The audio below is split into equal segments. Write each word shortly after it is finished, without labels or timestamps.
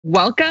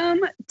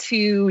Welcome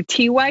to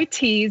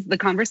TYT's The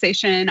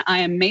Conversation. I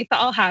am Maytha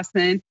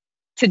Alhassen.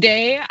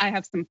 Today, I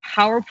have some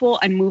powerful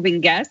and moving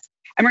guests,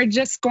 and we're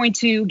just going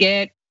to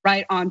get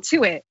right on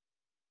to it.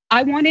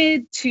 I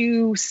wanted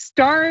to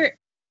start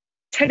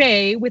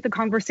today with a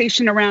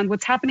conversation around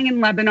what's happening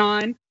in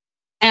Lebanon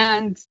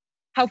and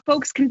how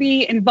folks can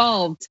be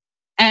involved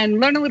and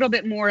learn a little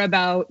bit more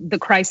about the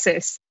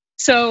crisis.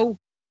 So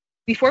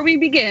before we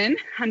begin,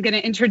 I'm going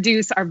to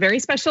introduce our very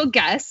special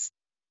guest,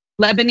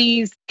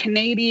 Lebanese,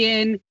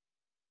 Canadian,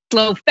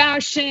 slow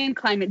fashion,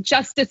 climate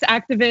justice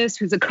activist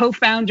who's a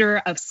co-founder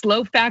of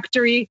Slow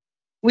Factory.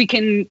 We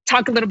can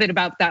talk a little bit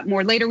about that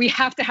more later. We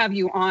have to have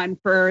you on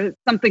for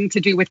something to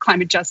do with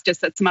climate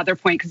justice at some other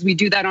point, because we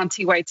do that on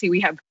TYT.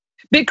 We have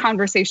big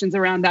conversations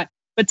around that.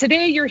 But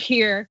today you're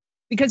here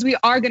because we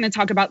are going to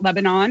talk about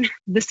Lebanon.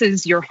 This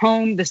is your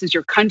home. This is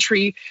your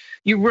country.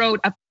 You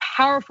wrote a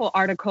powerful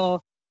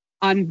article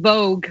on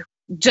Vogue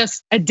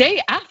just a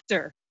day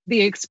after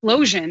the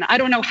explosion. I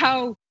don't know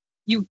how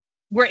you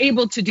were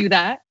able to do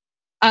that.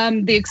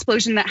 The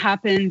explosion that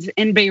happened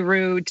in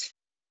Beirut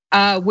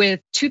with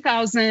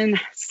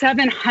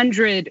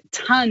 2,700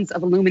 tons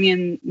of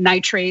aluminum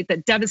nitrate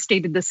that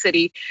devastated the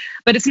city.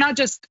 But it's not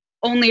just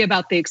only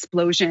about the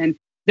explosion.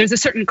 There's a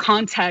certain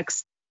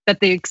context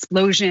that the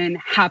explosion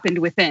happened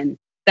within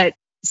that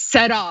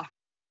set off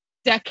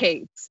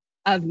decades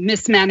of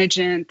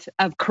mismanagement,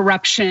 of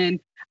corruption,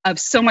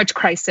 of so much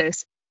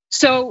crisis.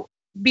 So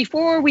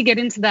before we get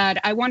into that,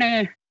 I want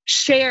to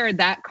share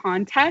that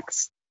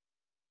context,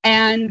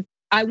 and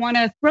I want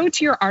to throw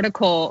to your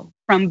article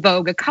from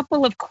Vogue a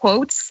couple of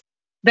quotes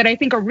that I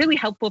think are really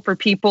helpful for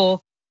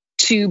people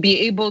to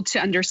be able to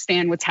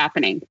understand what's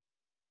happening.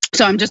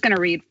 So I'm just going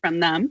to read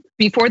from them.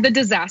 Before the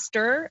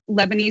disaster,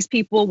 Lebanese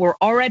people were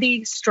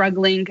already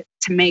struggling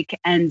to make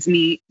ends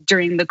meet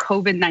during the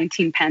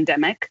COVID-19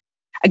 pandemic.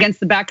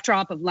 Against the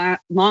backdrop of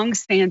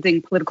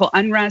long-standing political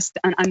unrest,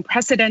 an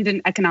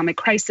unprecedented economic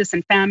crisis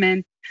and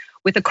famine,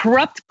 with a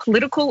corrupt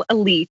political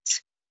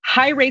elite,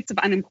 high rates of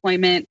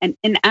unemployment, and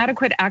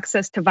inadequate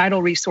access to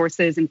vital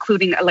resources,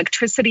 including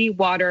electricity,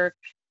 water,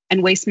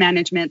 and waste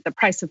management, the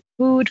price of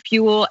food,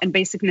 fuel, and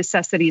basic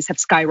necessities have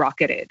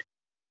skyrocketed.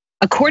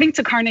 According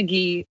to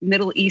Carnegie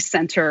Middle East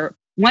Center,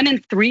 1 in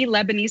 3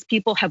 Lebanese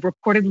people have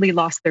reportedly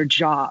lost their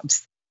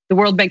jobs. The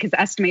World Bank has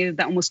estimated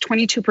that almost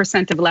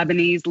 22% of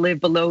Lebanese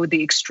live below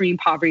the extreme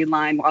poverty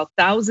line, while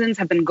thousands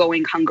have been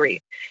going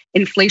hungry.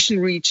 Inflation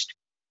reached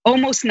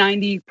almost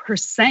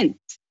 90%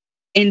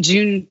 in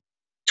June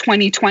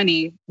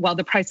 2020, while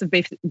the price of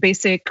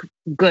basic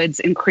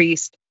goods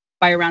increased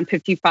by around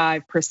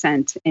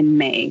 55% in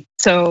May.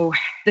 So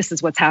this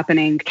is what's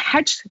happening.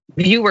 Catch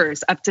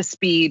viewers up to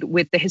speed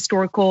with the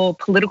historical,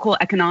 political,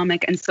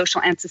 economic, and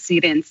social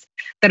antecedents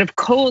that have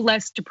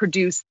coalesced to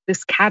produce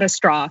this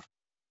catastrophe,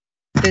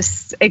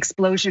 this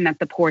explosion at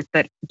the port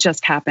that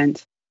just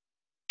happened.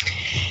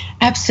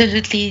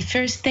 Absolutely.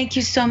 First, thank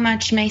you so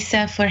much,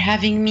 Maytha, for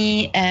having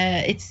me.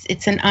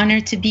 It's an honor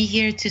to be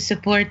here to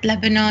support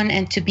Lebanon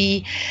and to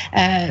be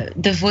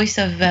the voice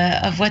of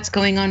what's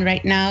going on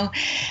right now.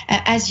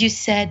 As you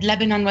said,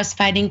 Lebanon was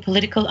fighting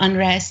political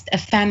unrest, a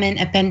famine,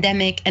 a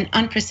pandemic, an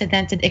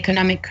unprecedented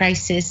economic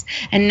crisis,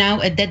 and now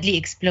a deadly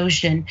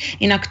explosion.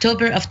 In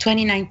October of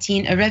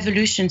 2019, a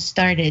revolution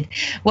started,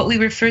 what we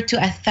refer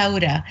to as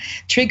thawra,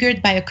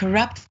 triggered by a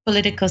corrupt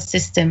political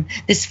system,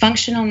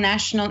 dysfunctional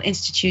national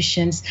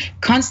institutions,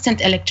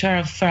 constant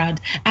electoral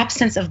fraud,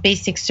 absence of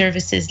basic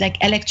services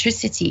like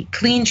electricity,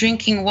 clean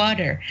drinking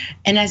water,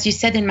 and as you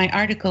said in my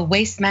article,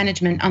 waste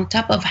management on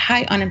top of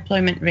high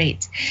unemployment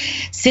rate.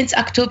 Since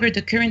October,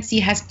 the currency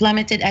has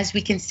plummeted, as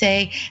we can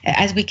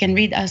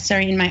read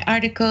in my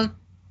article,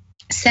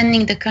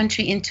 sending the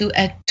country into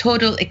a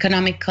total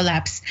economic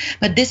collapse.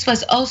 But this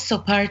was also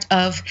part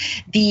of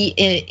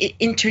the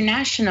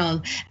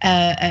international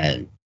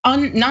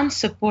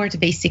non-support,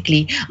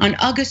 basically. On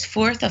August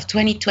 4th of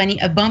 2020,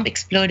 a bomb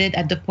exploded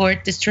at the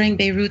port, destroying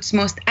Beirut's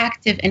most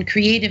active and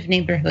creative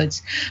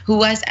neighborhoods. Who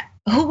was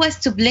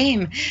to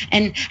blame,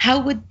 and how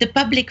would the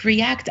public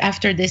react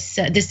after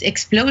this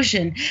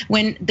explosion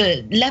when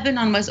the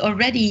Lebanon was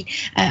already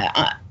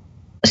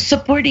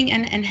supporting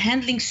and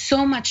handling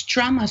so much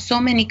trauma,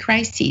 so many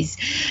crises?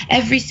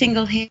 Every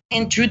single hint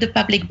drew the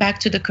public back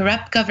to the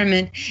corrupt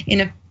government in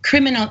a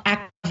criminal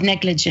act of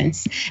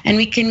negligence. And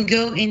we can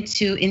go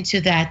into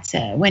that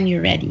when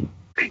you're ready.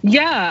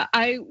 Yeah,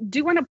 I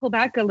do want to pull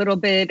back a little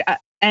bit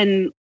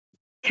and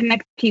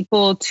connect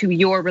people to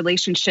your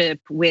relationship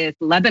with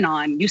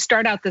Lebanon. You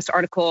start out this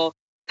article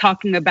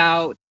talking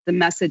about the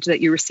message that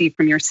you received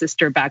from your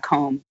sister back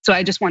home. So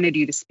I just wanted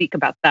you to speak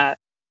about that.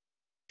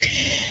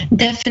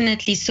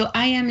 Definitely. So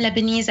I am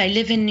Lebanese. I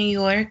live in New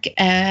York.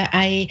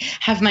 I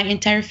have my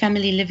entire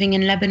family living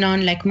in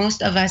Lebanon, like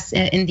most of us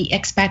in the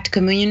expat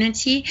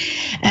community.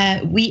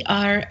 We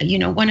are,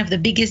 one of the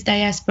biggest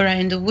diaspora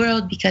in the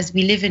world because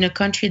we live in a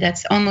country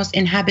that's almost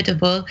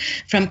inhabitable,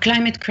 from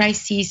climate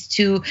crises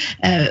to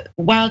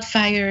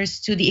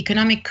wildfires to the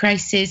economic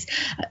crisis.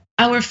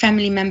 our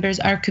family members,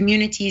 our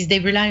communities, they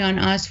rely on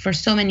us for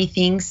so many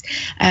things,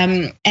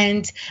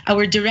 and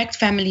our direct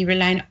family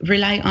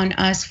rely on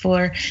us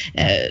for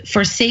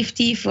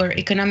safety, for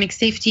economic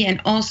safety,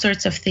 and all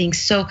sorts of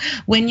things. So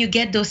when you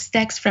get those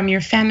texts from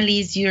your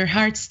families, your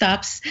heart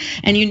stops,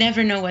 and you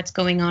never know what's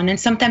going on. And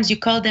sometimes you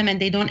call them and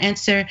they don't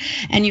answer,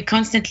 and you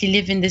constantly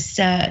live in this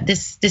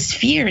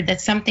fear that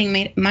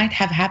something might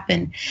have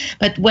happened.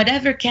 But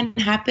whatever can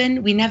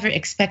happen, we never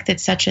expected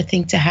such a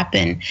thing to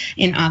happen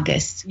in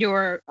August.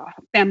 Your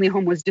family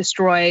home was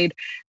destroyed,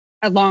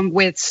 along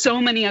with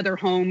so many other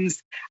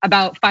homes.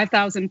 About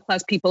 5,000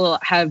 plus people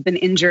have been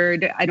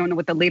injured. I don't know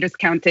what the latest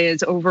count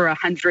is. Over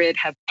 100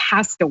 have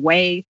passed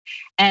away,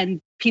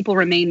 and people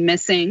remain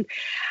missing.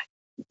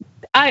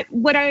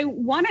 What I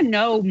want to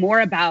know more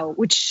about,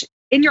 which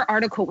in your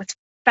article, what's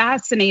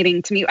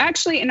fascinating to me,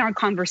 actually in our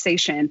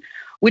conversation,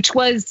 which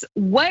was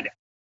what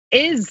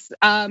is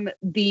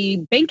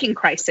the banking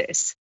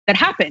crisis that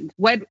happened?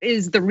 What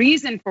is the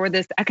reason for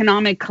this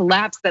economic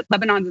collapse that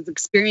Lebanon is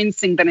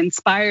experiencing that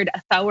inspired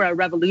a Thawra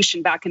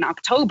revolution back in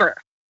October?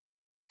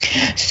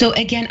 So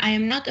again, I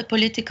am not a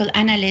political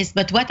analyst,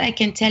 but what I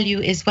can tell you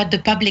is what the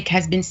public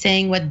has been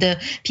saying, what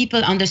the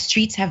people on the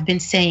streets have been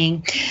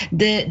saying.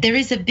 There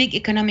is a big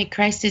economic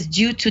crisis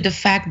due to the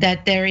fact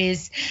that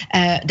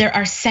there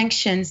are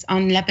sanctions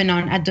on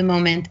Lebanon at the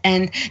moment,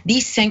 and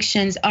these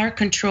sanctions are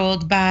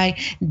controlled by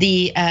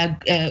the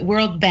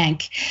World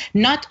Bank.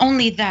 Not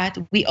only that,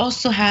 we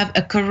also have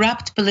a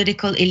corrupt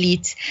political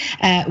elite,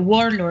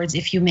 warlords,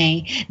 if you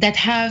may, that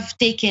have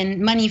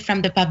taken money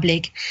from the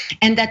public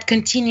and that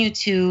continue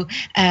to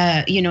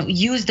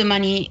use the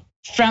money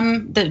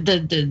from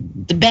the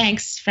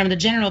banks, from the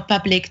general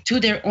public, to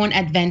their own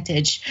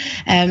advantage.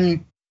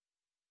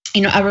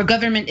 Our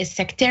government is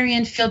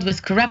sectarian, filled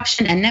with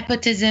corruption and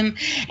nepotism.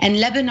 And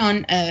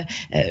Lebanon,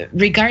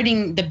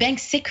 regarding the bank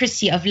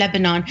secrecy of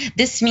Lebanon,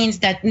 this means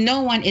that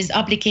no one is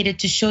obligated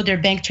to show their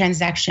bank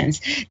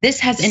transactions. This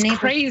has enabled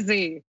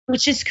crazy.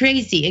 Which is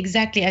crazy,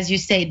 exactly as you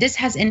say. This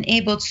has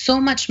enabled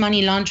so much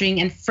money laundering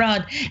and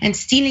fraud and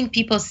stealing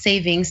people's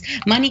savings,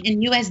 money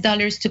in US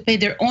dollars to pay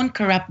their own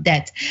corrupt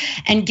debt.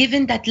 And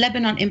given that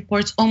Lebanon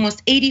imports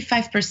almost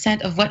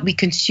 85% of what we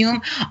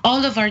consume,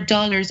 all of our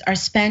dollars are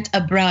spent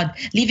abroad,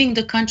 leaving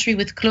the country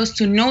with close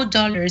to no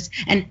dollars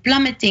and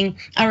plummeting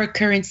our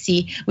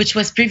currency, which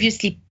was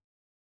previously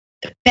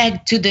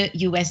pegged to the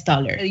US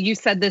dollar. You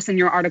said this in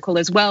your article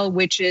as well,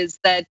 which is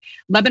that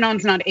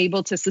Lebanon's not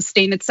able to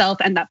sustain itself,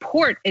 and that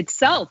port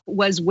itself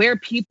was where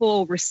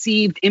people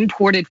received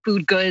imported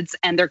food goods,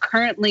 and they're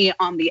currently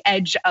on the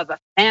edge of a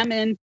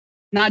famine,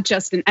 not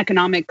just an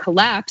economic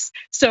collapse.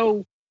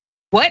 So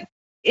what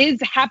is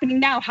happening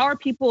now? How are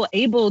people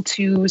able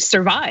to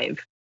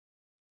survive?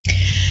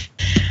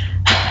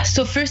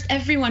 So first,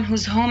 everyone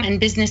whose home and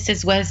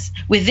businesses was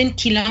within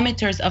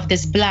kilometers of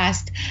this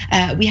blast,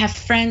 we have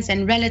friends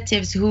and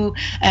relatives who,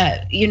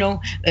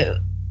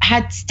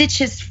 had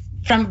stitches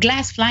from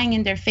glass flying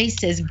in their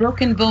faces,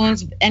 broken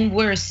bones, and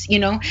worse.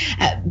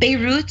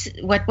 Beirut,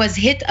 what was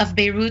hit of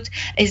Beirut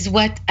is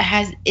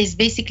is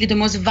basically the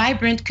most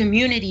vibrant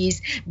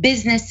communities,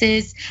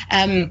 businesses,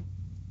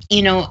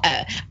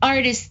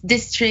 artist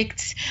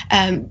districts,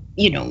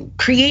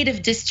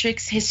 creative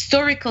districts,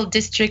 historical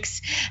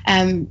districts,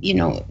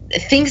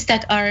 things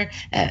that are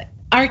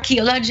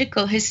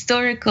archaeological,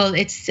 historical.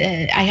 It's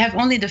I have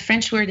only the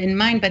French word in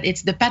mind, but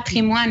it's the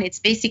patrimoine. It's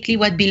basically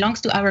what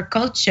belongs to our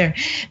culture.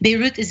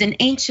 Beirut is an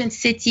ancient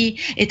city.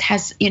 It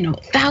has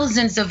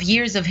thousands of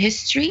years of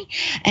history,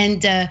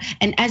 and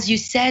as you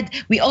said,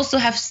 we also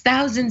have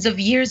thousands of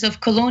years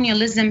of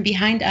colonialism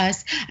behind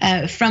us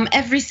from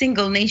every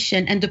single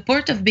nation. And the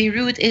port of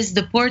Beirut is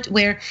the port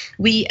where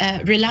we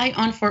rely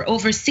on for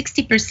over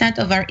 60%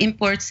 of our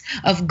imports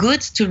of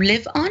goods to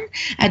live on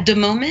at the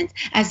moment,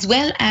 as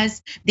well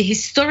as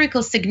the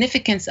historical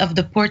significance of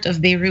the port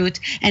of Beirut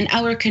and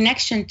our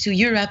connection to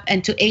Europe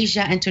and to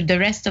Asia and to the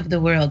rest of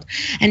the world.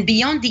 And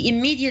beyond the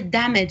immediate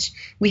damage,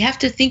 we have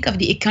to think of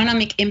the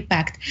economic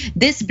impact.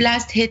 This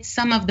blast hit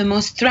some of the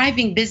most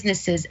thriving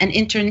businesses and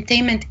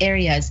entertainment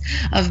areas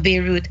of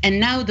Beirut, and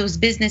now those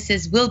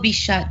businesses will be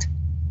shut.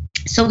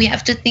 So we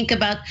have to think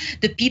about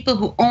the people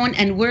who own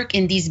and work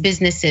in these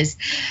businesses.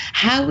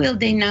 How will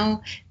they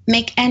now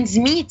make ends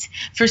meet?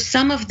 For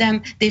some of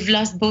them, they've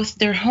lost both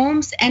their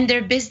homes and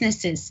their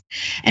businesses.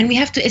 And we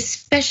have to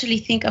especially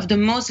think of the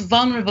most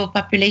vulnerable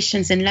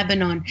populations in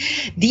Lebanon.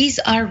 These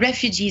are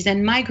refugees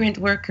and migrant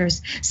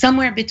workers.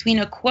 Somewhere between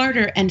a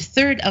quarter and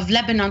third of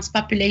Lebanon's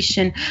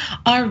population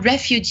are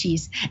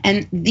refugees.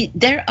 And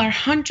there are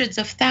hundreds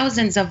of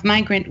thousands of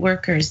migrant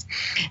workers.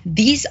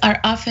 These are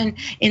often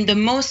in the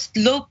most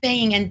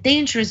low-paying and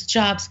dangerous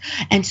jobs,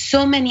 and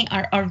so many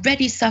are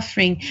already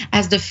suffering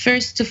as the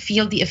first to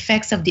feel the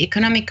effects of the the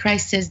economic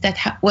crisis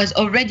that was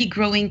already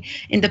growing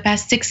in the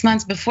past 6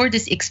 months before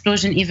this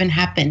explosion even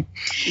happened.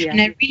 Yeah.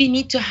 And I really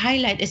need to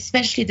highlight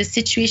especially the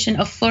situation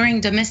of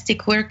foreign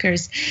domestic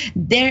workers.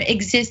 There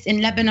exists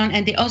in Lebanon,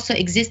 and they also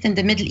exist in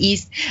the Middle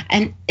East,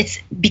 and it's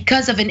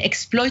because of an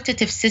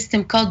exploitative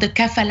system called the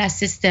kafala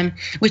system,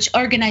 which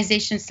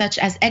organizations such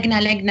as Egna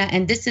Legna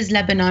and This is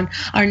Lebanon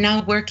are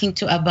now working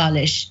to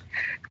abolish.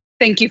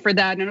 Thank you for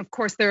that. And of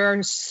course, there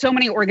are so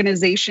many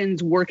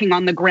organizations working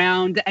on the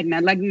ground,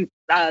 Egna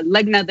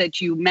Legna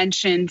that you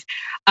mentioned.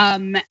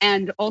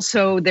 And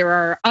also there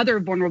are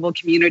other vulnerable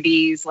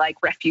communities like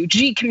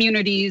refugee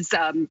communities.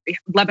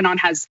 Lebanon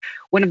has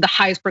one of the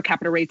highest per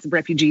capita rates of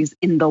refugees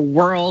in the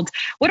world.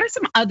 What are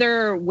some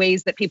other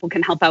ways that people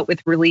can help out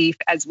with relief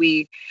as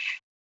we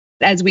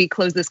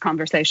close this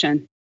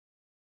conversation?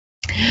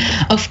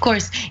 Of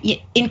course,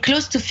 in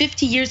close to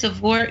 50 years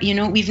of war,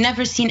 we've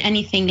never seen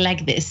anything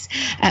like this.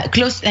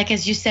 Like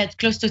as you said,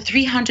 close to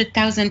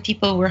 300,000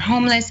 people were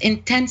homeless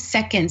in 10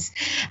 seconds.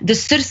 The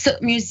Turks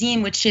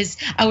Museum, which is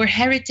our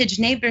heritage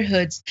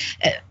neighborhoods,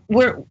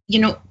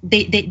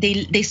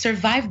 they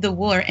survived the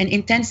war and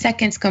in 10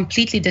 seconds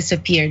completely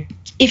disappeared.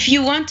 If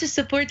you want to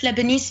support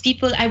Lebanese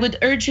people, I would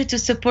urge you to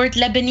support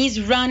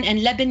Lebanese-run and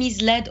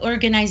Lebanese-led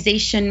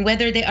organizations,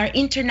 whether they are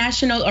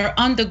international or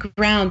on the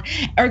ground.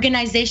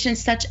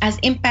 Organizations such as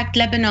Impact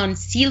Lebanon,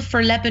 Seal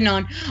for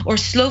Lebanon, or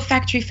Slow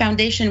Factory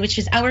Foundation, which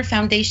is our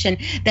foundation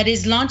that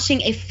is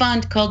launching a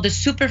fund called the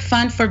Super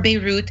Fund for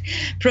Beirut,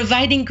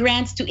 providing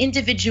grants to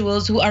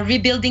individuals who are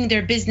rebuilding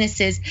their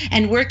businesses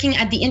and working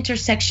at the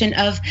intersection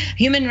of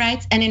human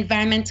rights and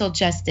environmental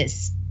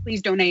justice.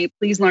 Please donate,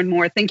 please learn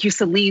more. Thank you,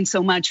 Celine,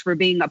 so much for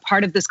being a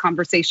part of this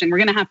conversation. We're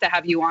gonna have to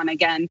have you on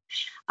again.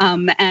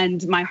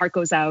 And my heart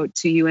goes out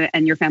to you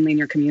and your family and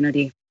your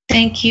community.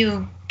 Thank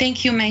you,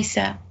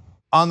 Maytha.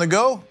 On the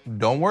go?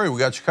 Don't worry, we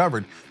got you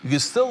covered. You can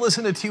still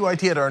listen to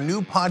TYT at our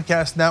new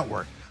podcast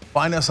network.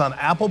 Find us on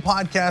Apple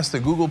Podcasts,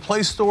 the Google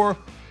Play Store,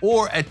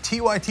 or at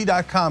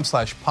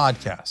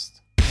tyt.com/podcast.